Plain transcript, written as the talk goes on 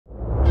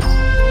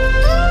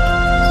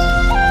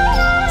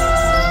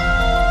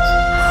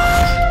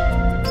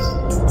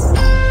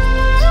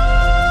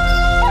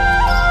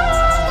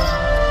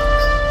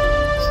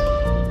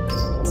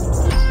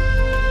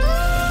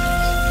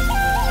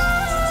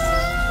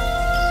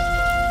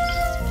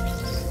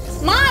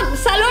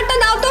সালোয়ারটা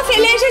দাও তো,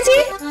 ফেলে এসেছি।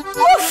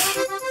 উফ,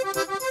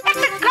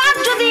 একটা কাজ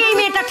যদি এই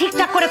মেয়েটা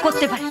ঠিকঠাক করে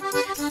করতে পারে।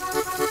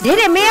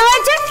 ধীরে মেয়ে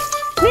হয়েছে,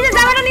 নিজের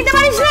জামাটা নিতে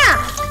পারিস না?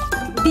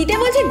 দিতে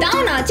বলছি দাও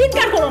না,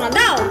 চিৎকার করো না,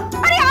 দাও।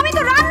 আরে আমি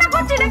তো রান্না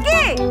করছি নাকি?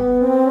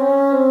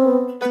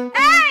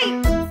 এই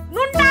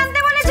নুনটা আনতে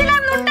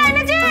বলেছিলাম, নুনটা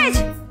এনেছিস?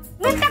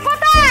 নুনটা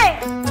কোথায়?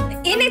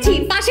 এনেছি,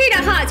 পাশেই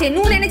রাখা আছে।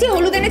 নুন এনেছি,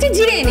 হলুদ এনেছি,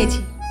 জিরে এনেছি।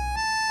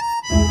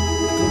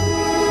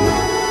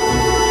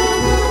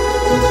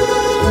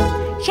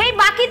 সেই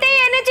বাকিতেই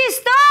এনেছিস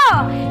তো?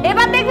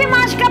 এবার দেখবি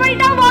মাস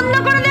কাবাড়িটাও বন্ধ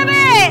করে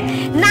দেবে,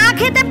 না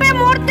খেতে পেয়ে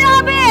মরতে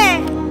হবে।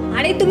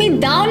 আরে তুমি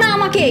দাও না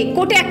আমাকে,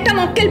 কোটে একটা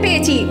মক্কেল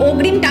পেয়েছি,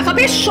 অগ্রিম টাকা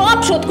পেয়ে সব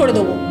শোধ করে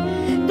দেবো।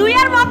 তুই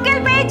আর মক্কেল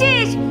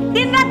পেয়েছিস?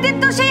 দিন রাত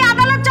তো সেই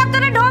আদালত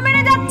চত্বরে ঢো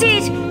মেরে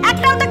যাচ্ছিস,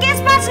 একটাও তো কেস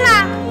পাস না।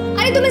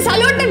 আরে তুমি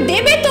সালোয়ারটা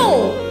দেবে তো?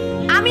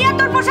 আমি আর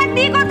তোর পোশাক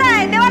দিই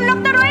কোথায়? দেওয়ার লোক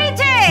তো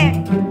রয়েছে।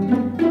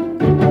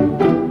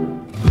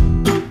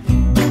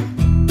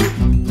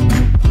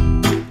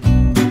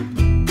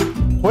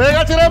 হয়ে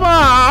গেছে রে মা,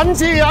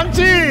 আনছি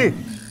আনছি।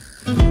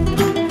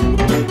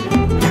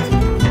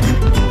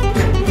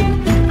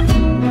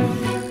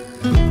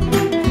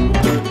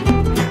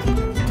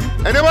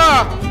 এই রে মা,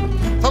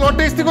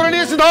 সালোয়ারটা ইস্ত্রি করে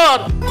নিয়েছি, ধর।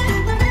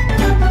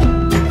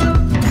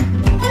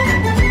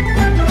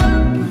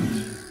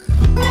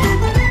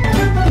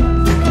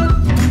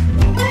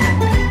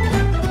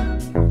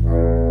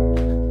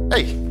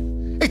 এই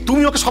এই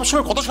তুমি ওকে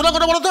সবসময় কত শোনা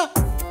করে বলো তো?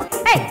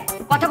 এই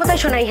কথা কোথায়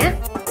শোনাই? হ্যাঁ,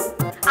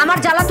 আমার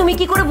জ্বালা তুমি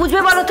কি করে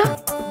বুঝবে বলো তো?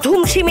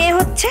 ধুমসি মেয়ে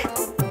হচ্ছে,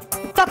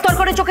 তত্তর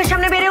করে চোখের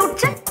সামনে বেড়ে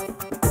উঠছে।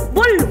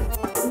 বললু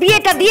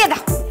বিয়েটা দিয়ে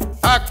দাও।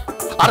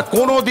 আর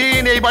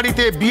কোনোদিন এই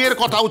বাড়িতে বিয়ের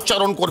কথা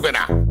উচ্চারণ করবে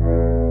না।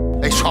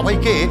 এই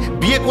সবাইকে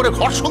বিয়ে করে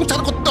ঘর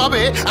সংসার করতে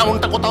হবে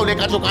এমনটা কোথাও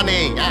লেখাজোখা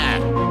নেই।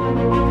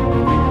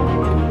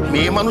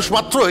 মেয়ে মানুষ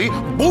মাত্রই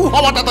বউ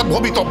হওয়াটা তার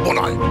ভবিতব্য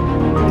নয়।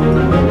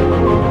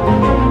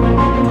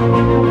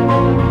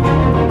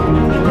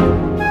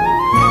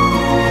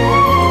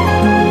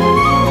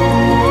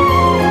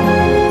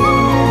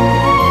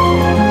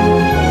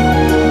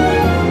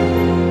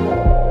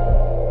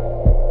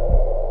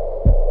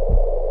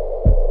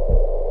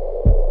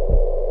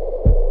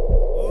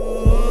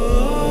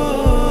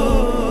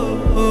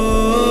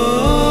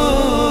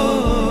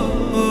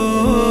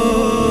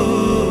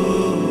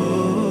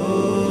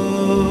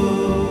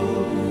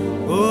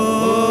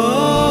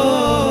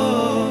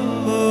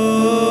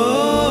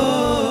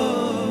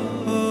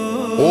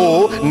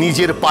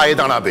 নিজের পায়ে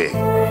দাঁড়াবে।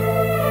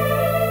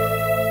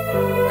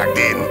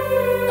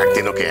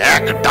 একদিন ওকে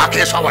এক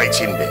ডাকে সবাই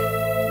চিনবে।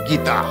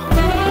 গীতা,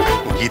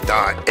 গীতা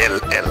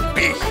LL.B।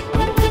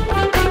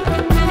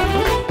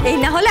 এই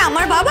না হলে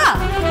আমার বাবা।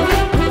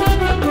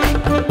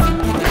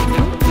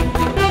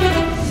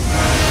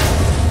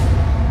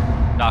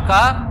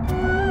 টাকা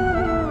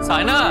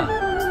সাইনা,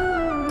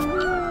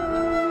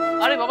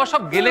 আরে বাবা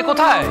সব গেলে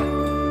কোথায়?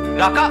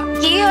 রাকা,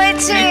 কি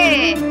হয়েছে?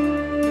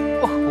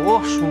 ও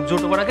সূর্য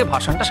ডোবার আগে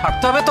ভাষণটা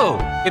সারতে হবে তো,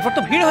 এরপর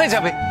তো ভিড় হয়ে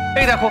যাবে।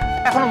 এই দেখো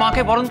এখনো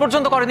মাকে বরণ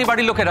পর্যন্ত করেনি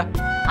বাড়ির লোকেরা।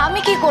 আমি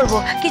কি করব?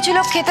 কিছু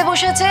লোক খেতে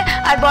বসেছে,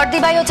 আর বর্দি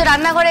ভাই হচ্ছে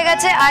রান্নাঘরে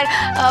গেছে, আর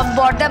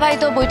বর্দা ভাই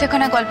তো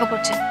বৈঠকখানা গল্প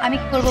করছে। আমি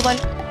কি করব বল?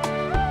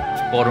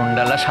 বরণ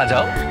ডালা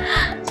সাজাও।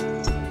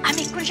 আমি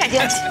এক্ষুনি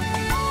সাজিয়ে আছি।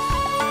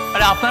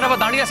 আরে আপনারা আবার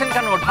দাঁড়িয়ে আছেন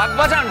কেন? ঢাক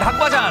বাজান, ঢাক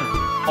বাজান।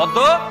 পদ্ম,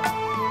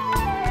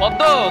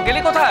 পদ্ম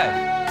গেলি কোথায়?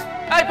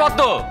 এই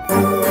পদ্ম।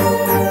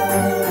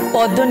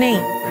 পদ্ম নেই,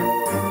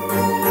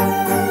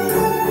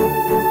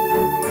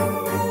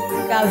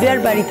 কাভিয়ার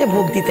বাড়িতে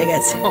ভোগ দিতে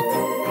গেছে।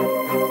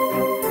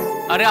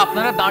 আরে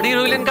আপনারা দাঁড়িয়ে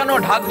রইলেন কেন?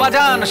 ঢাক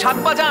বাজান, শাক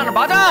বাজান,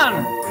 বাজান।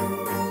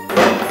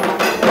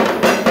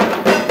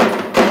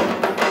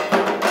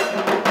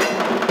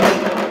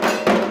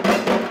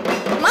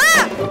 মা,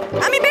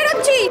 আমি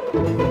বেরোচ্ছি।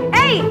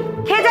 এই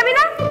খেয়ে যাবি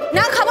না?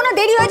 না খাবো না,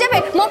 দেরি হয়ে যাবে,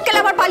 মক্কেল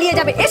আবার পালিয়ে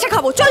যাবে। এসে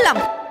খাবো, চললাম।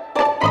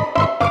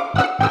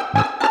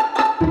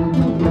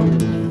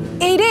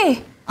 এই রে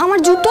আমার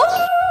জুতো।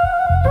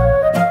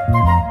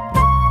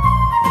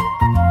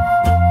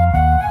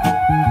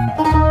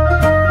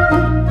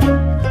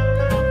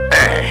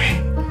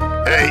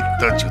 এই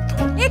তো জুতো।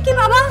 এ কি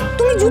বাবা,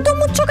 তুমি জুতো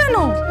মুছছো কেন?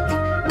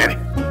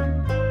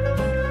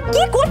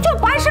 কি করছো?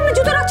 পায়ের সামনে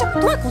জুতো রাখছো?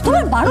 তোমার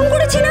কতবার বারণ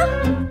করেছি না?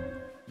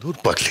 দূর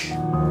পাগলি,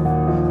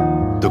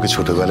 তোকে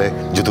ছোটবেলায়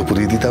জুতো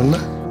পরিয়ে দিতাম না?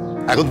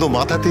 এখন তো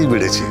মাথাতেই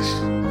বেড়েছিস,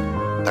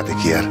 তাতে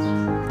কি আর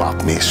বাপ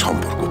মেয়ের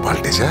সম্পর্ক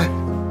পাল্টে যায়?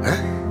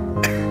 হ্যাঁ,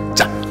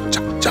 যা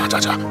যা যা যা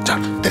যা যা,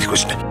 দেরি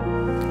করিস না।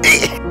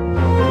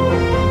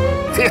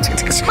 ঠিক আছে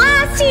ঠিক আছে।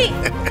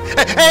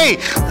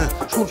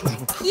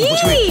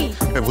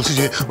 এই বলছি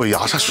যে ওই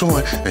আসার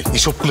সময়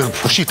এসব ফুলের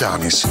ভুসিটা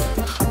আনিস,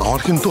 আমার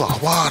কিন্তু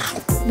আবার।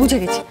 বুঝে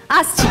গেছি,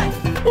 আসছি।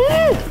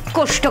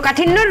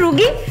 কোষ্ঠকাঠিন্য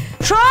রোগী।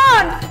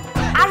 শোন,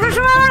 আসার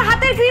সময় আমার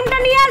হাতের ক্রিমটা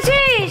নিয়ে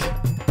আসিস।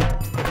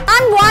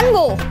 আনবো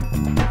আনবো।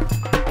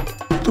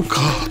 তুই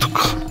খা, তুই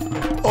খা।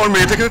 আমার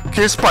মেয়েটাকে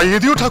কেস পাইয়ে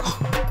দিও ঠাকুর।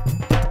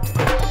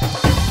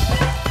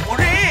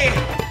 ওরে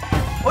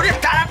ওরে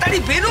তাড়াতাড়ি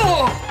বেরো,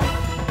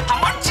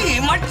 আমার যে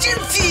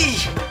এমার্জেন্সি।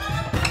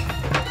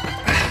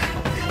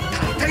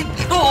 তাড়াতাড়ি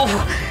বেরো।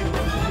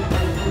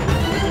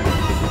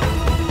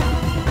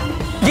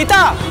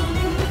 গীতা,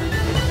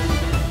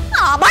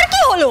 আবার কি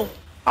হলো?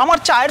 আমার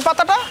চায়ের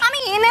পাতাটা। আমি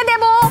এনে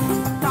দেব,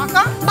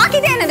 টাকা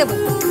বাকিতে এনে দেব।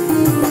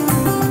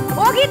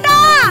 ও গীতা,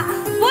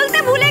 বলতে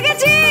ভুলে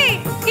গেছি,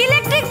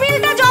 ইলেকট্রিক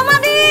বিলটা জমা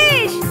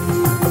দিস।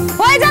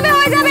 হয়ে যাবে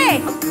হয়ে যাবে,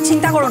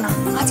 চিন্তা করো না,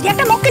 আজকে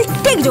একটা মক্কেল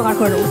ঠিক জোগাড়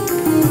করে দেবো।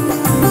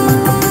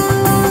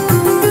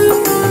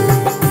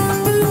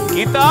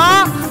 গীতা,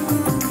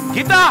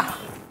 গীতা,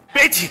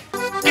 পেয়েছি,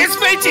 কেস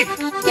পেয়েছি।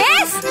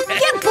 কেস?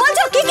 কি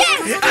বলছো, কি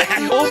কেস?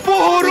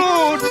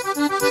 অপহরণ।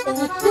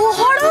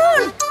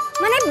 অপহরণ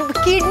মানে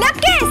কিডন্যাপ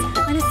কেস,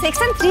 মানে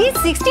সেকশন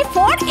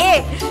 364A।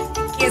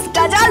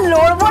 কেসটা যা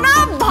লড়বো না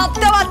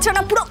ভাবতে পারছো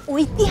না, পুরো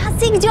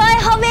ঐতিহাসিক জয়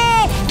হবে।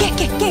 কে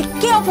কে কে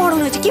কে অপহরণ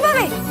হয়েছে,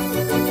 কিভাবে?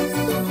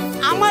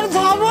 আমার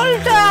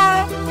ধবলটা।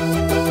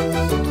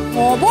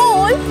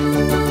 ধবল?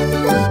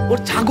 ওর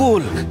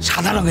ছাগল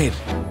সাদা রঙের।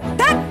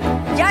 ধ্যাৎ,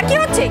 যা কি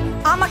হচ্ছে?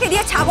 আমাকে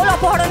দিয়ে ছাগল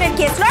অপহরণের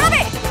কেস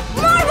লড়াবে?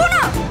 মারবো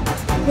না।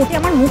 ওতে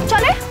আমার মুখ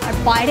চলে আর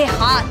বাইরে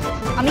হাত।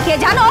 আমি কে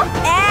জানো?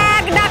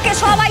 এক ডাকে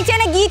সবাই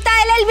চেনে গীতা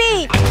LL.B।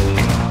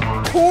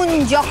 খুন,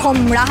 জখম,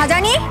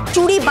 রাহাজানি,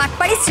 চুরি,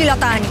 বাটপাড়ি,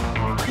 শ্লীলতাহানি।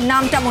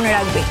 নামটা মনে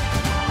রাখবে,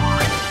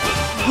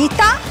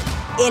 গীতা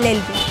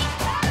LL.B।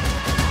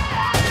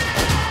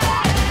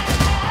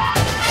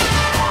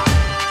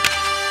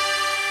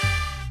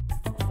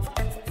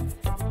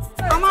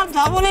 আমার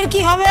ধবলের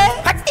কি হবে?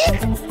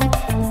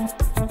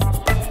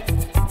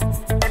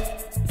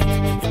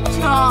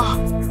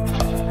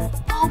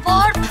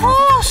 আবার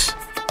ফুস?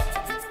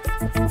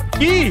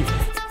 কি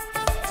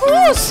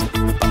ফুস?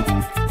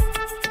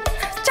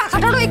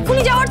 চাকাটারও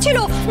এক্ষুনি যাওয়ার ছিল,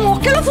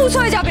 মক্কেলও ফুস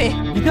হয়ে যাবে।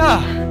 গীতা,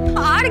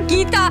 আর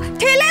গীতা,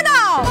 ঠেলে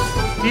দাও।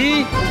 কি?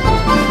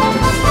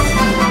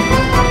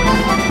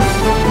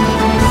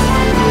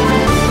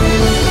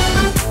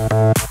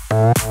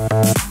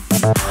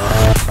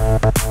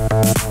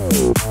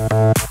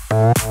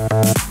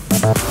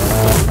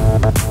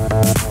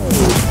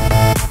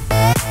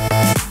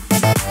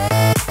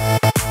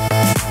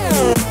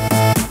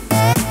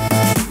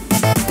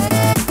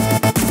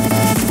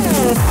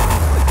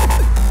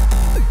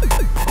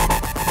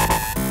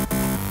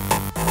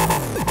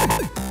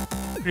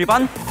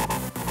 রিপান,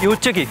 কি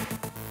হচ্ছে কি?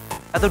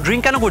 এত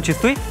ড্রিঙ্ক কেন করছিস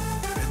তুই?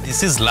 This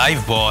is life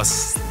boss,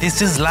 this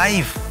is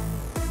life.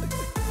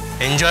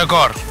 Enjoy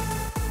কর,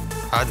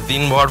 আজ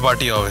দিনভর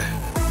পার্টি হবে।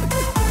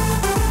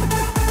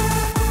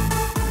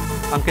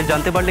 আঙ্কেল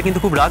জানতে পারলে কিন্তু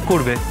খুব রাগ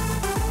করবে।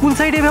 পুল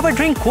সাইডে এভাবে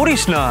ড্রিঙ্ক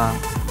করিস না।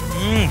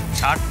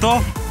 ছাড় তো,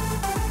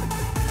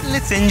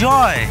 let's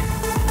enjoy.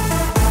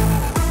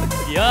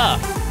 Yeah,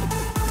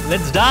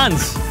 let's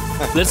dance.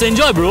 Let's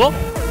enjoy, bro.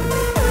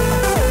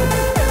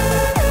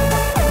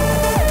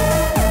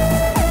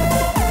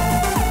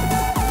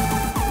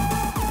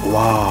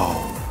 Wow,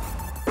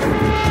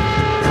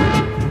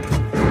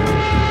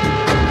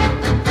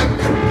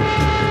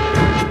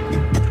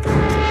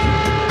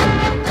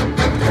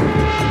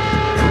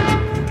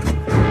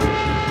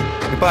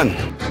 Ripan,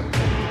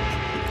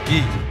 কি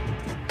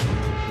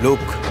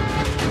লোক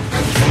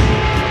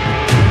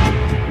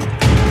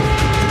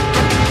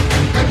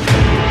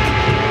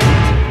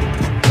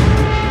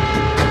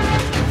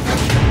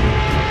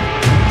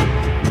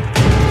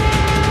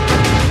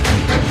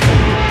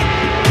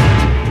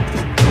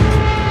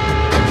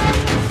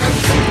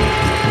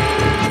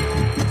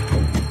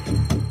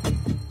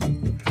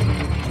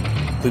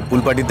তুই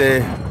পুল পার্টিতে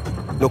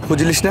লোক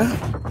খুঁজলিস না?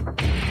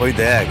 ওই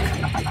দেখ।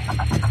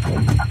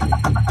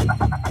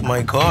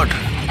 মাই গড,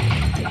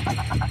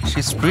 শি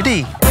ইজ প্রিটি।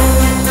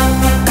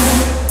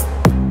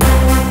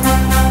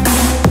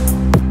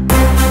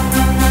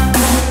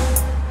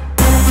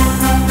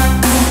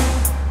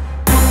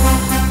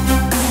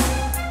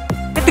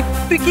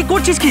 তুই কি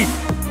করছিস কি?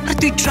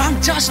 তুই ট্রাঙ্ক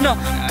চাস না,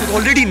 তোর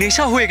অলরেডি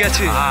নেশা হয়ে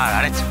গেছে।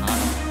 আরে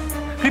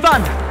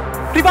Ripan,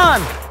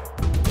 Ripan,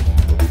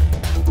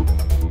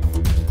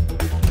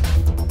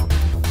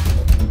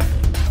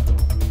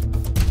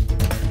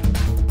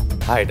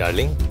 hi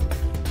darling,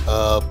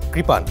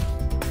 কৃপান।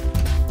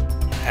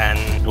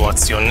 And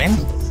what's your name?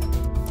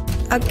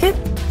 Uncle,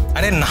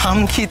 আরে নাম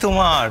কি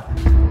তোমার?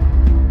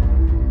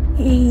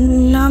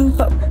 নাম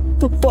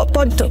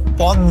পদ্ম।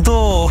 পদ্ম,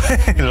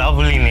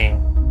 লাভলি নেম।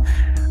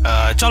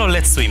 চলো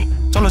লেটস সুইম,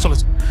 চলো চলো।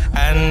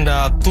 অ্যান্ড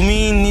তুমি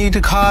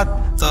নির্ঘাত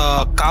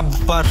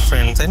কাব্বার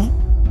ফ্রেন্ড, তাই না?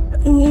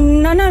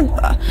 না না,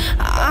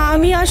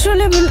 আমি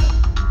আসলে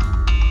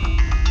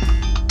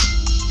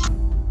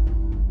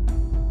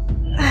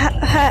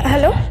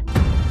হ্যালো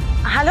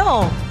হ্যালো,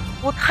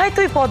 কোথায়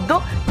তুই পদ্ম?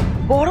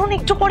 বরণ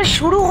একটু পরে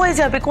শুরু হয়ে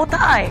যাবে।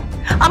 কোথায়?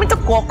 আমি তো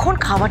কখন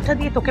খাবারটা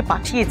দিয়ে তোকে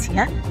পাঠিয়েছি।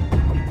 হ্যাঁ,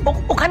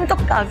 ওখানে তো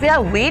কাভিয়া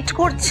ওয়েট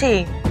করছে।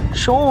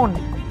 শোন,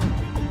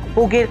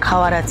 ভোগের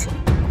খাবার আছে,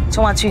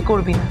 ছোঁয়াছুঁই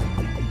করবি না।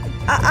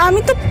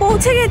 আমি তো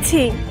পৌঁছে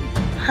গেছি।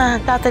 হ্যাঁ,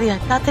 তাড়াতাড়ি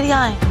আয়, তাড়াতাড়ি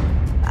আয়।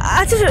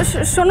 আচ্ছা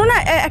শোনো না,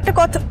 একটা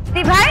কথা।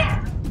 দি ভাই,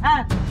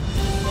 হ্যাঁ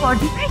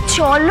বডি ভাই,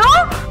 চলো।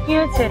 কি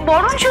হয়েছে?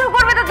 বরণ শুরু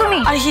করবে তো তুমি।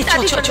 আরে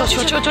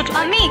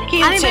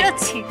আমি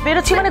বেরোচ্ছি।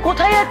 বেরোচ্ছি মানে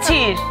কোথায়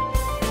যাচ্ছিস?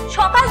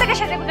 সকাল থেকে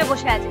সেজে গুজে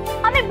বসে আছে।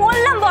 আমি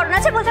বললাম বরণ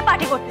আছে, বলতে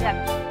পার্টি করতে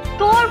যাবে।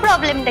 তোর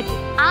প্রবলেমটা কি?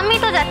 আমি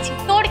তো যাচ্ছি,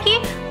 তোর কি?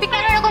 তুই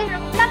কেন এরকম?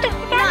 না তুই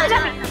কেন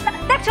যাবি?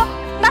 দেখছো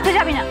না, তুই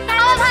যাবি না।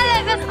 আমার ভালো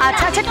লাগবে।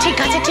 আচ্ছা আচ্ছা ঠিক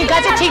আছে ঠিক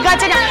আছে ঠিক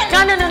আছে না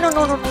না না না না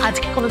না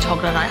আজকে কোনো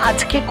ঝগড়া নয়,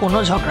 আজকে কোনো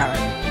ঝগড়া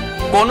নয়।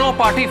 কোনো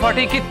পার্টি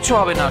ফার্টি কিচ্ছু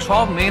হবে না,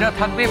 সব মেয়েরা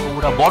থাকবে,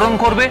 ওরা বরণ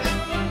করবে।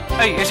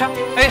 এই এসা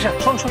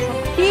শোন শোন শোন,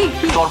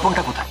 কি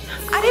দর্পণটা কোথায়?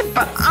 আরে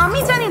আমি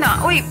জানি না,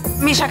 ওই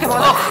মিশাকে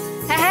বলো।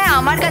 হ্যাঁ হ্যাঁ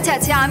আমার কাছে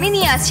আছে, আমি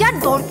নিয়ে আসছি। আর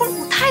দর্পণ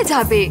কোথায়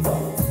যাবে?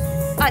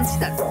 আনছি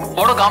দাঁড়া।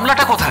 বড়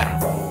গামলাটা কোথায়?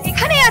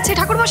 এখানে আছে,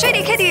 ঠাকুরমশাই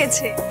রেখে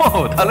দিয়েছে। ও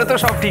তাহলে তো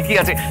সব ঠিকই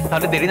আছে।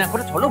 তাহলে দেরি না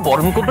করে চলো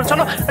বরণ করবে,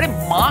 চলো। আরে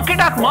মাকে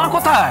ডাক, মা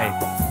কোথায়?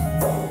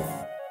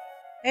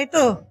 এই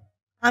তো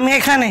আমি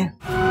এখানে।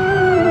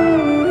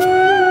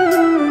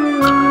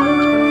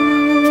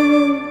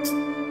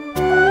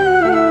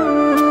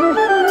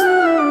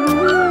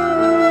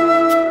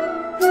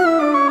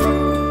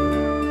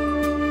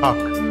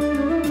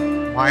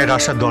 মায়ের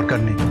আসার দরকার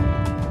নেই।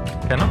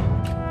 কেন?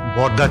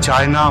 বর্দা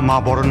চায় না মা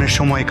বরণের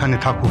সময় এখানে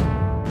থাকুক।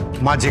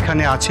 মা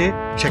যেখানে আছে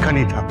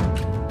সেখানেই থাকুক।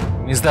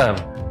 মিসদা,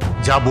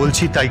 যা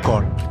বলছি তাই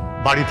কর,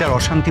 বাড়িতে আর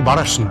অশান্তি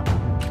বাড়াস না।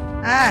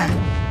 হ্যাঁ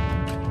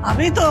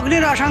আমি তো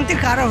অগ্নির অশান্তির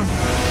কারণ।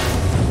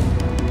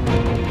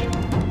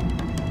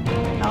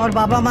 না ওর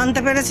বাবা মানতে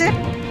পেরেছে,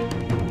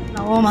 না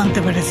ও মানতে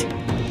পেরেছে।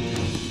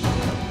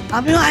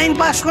 আমিও আইন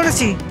পাস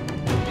করেছি,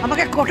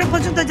 আমাকে কোর্টে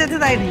পর্যন্ত যেতে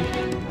দেয়নি,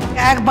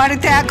 এক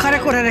বাড়িতে এক ঘরে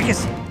করে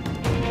রেখেছে।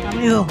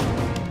 আমিও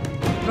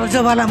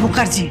রজবালা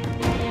মুখার্জি,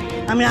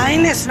 আমি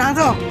আইনে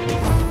স্নাতক।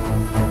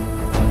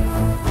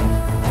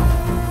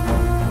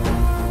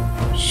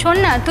 শোন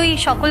না, তুই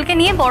সকলকে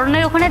নিয়ে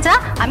বরণের ওখানে যা,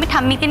 আমি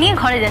ঠাম্মিকে নিয়ে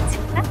ঘরে যাচ্ছি।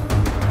 হ্যাঁ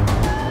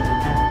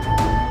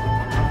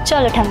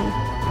চলো ঠাম্মি।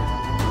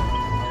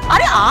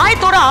 আরে আয়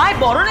তোরা আয়,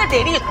 বরণে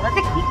দেরি, তোরা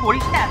যে কি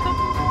করিস না এত।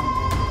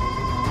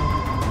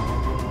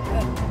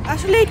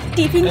 আসলে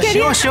টিফিন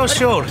ক্যারিয়ার। শিওর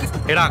শিওর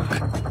রাখ।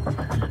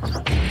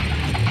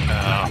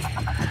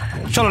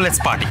 চলো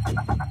let's party,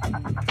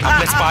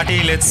 let's party,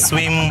 let's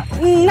swim.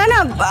 না না,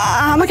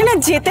 আমাকে না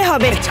যেতে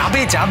হবে।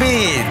 যাবে যাবে,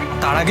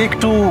 তার আগে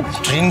একটু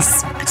ড্রিঙ্কস।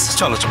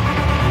 চলো চলো।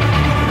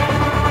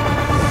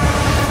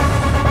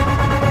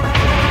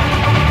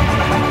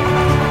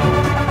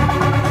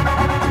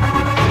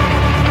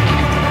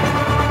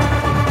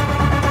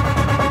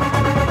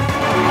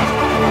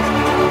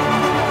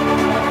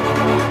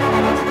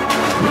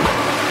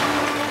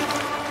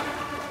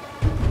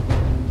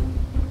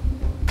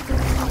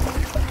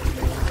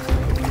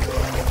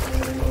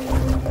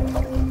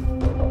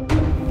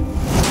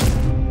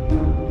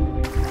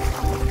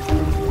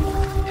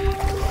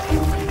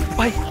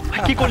 ভাই ভাই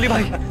কি করলি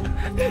ভাই?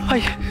 ভাই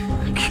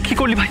কি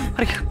করলি ভাই?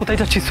 আরে কোথায়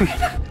যাচ্ছিস তুই?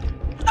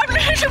 আপনি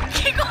এসব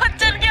কি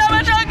করছেন কি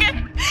আমার সঙ্গে?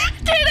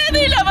 ছেড়ে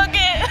দিন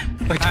আমাকে।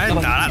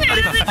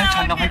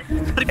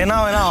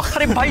 এনাও এনাও,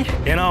 আরে ভাই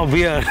এনাও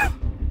বিয়ার,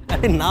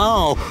 আরে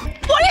নাও।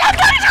 বলি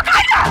আপনারা এসব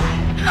খাই না,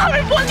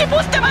 আমি বলছি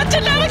বুঝতে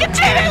পারছেন না, আমাকে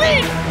ছেড়ে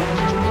দিন,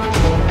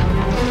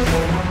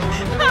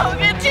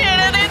 আমাকে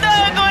ছেড়ে দিন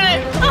দয়া করে।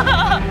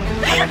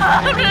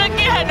 আপনারা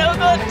কেন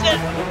করছেন?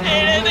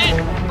 ছেড়ে দিন।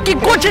 কি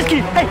করছিস কি?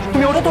 এই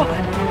তুমি ওটা তো।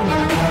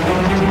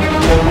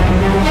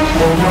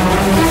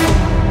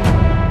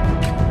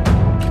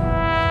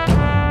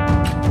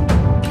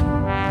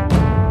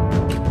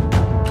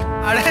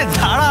 আরে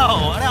দাঁড়াও,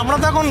 আরে আমরা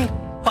তো এখন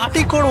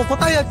পার্টি করবো,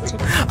 কোথায় যাচ্ছ?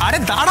 আরে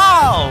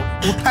দাঁড়াও,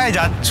 কোথায়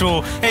যাচ্ছ?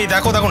 এই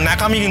দেখো দেখো,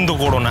 ন্যাকামি কিন্তু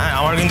করো না, হ্যাঁ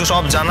আমার কিন্তু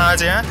সব জানা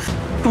আছে। হ্যাঁ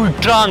তুই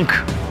ড্রাঙ্ক,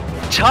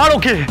 ছাড়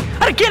ওকে।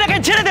 আরে কে রাখে,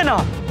 ছেড়ে দে না।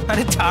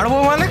 আরে ছাড়বো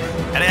মানে?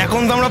 আরে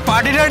এখন তো আমরা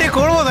পার্টি টার্টি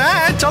করবো,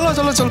 হ্যাঁ চলো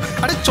চলো চলো,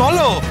 আরে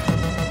চলো।